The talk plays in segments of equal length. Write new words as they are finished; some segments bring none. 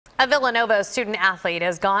A Villanova student athlete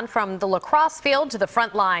has gone from the lacrosse field to the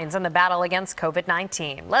front lines in the battle against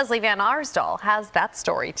COVID-19. Lesley Van Arsdall has that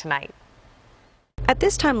story tonight. At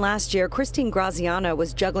this time last year, Christine Graziano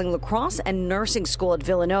was juggling lacrosse and nursing school at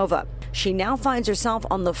Villanova. She now finds herself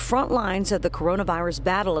on the front lines of the coronavirus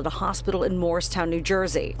battle at a hospital in Morristown, New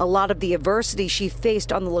Jersey. A lot of the adversity she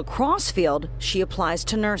faced on the lacrosse field, she applies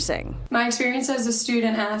to nursing. My experience as a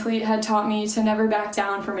student athlete had taught me to never back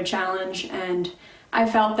down from a challenge, and I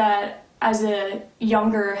felt that as a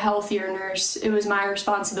younger, healthier nurse, it was my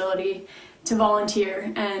responsibility to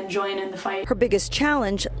volunteer and join in the fight. Her biggest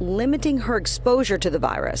challenge, limiting her exposure to the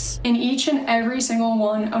virus. In each and every single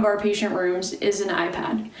one of our patient rooms is an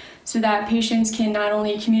iPad, so that patients can not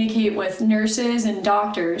only communicate with nurses and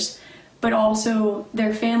doctors, but also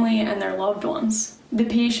their family and their loved ones. The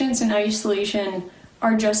patients in isolation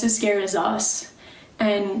are just as scared as us,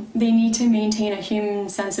 and they need to maintain a human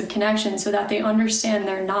sense of connection so that they understand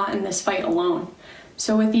they're not in this fight alone.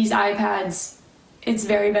 So with these iPads, it's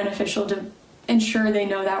very beneficial to ensure they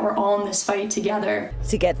know that we're all in this fight together.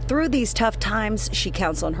 To get through these tough times, she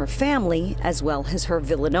counts on her family as well as her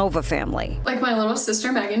Villanova family. Like my little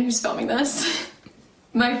sister Megan, who's filming this,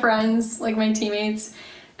 my friends, like my teammates,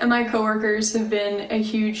 and my coworkers have been a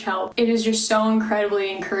huge help. It is just so incredibly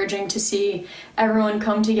encouraging to see everyone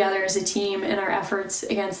come together as a team in our efforts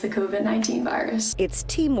against the COVID-19 virus. It's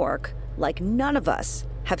teamwork like none of us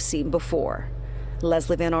have seen before.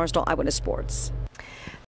 Lesley Van Arsdall, Eyewitness Sports.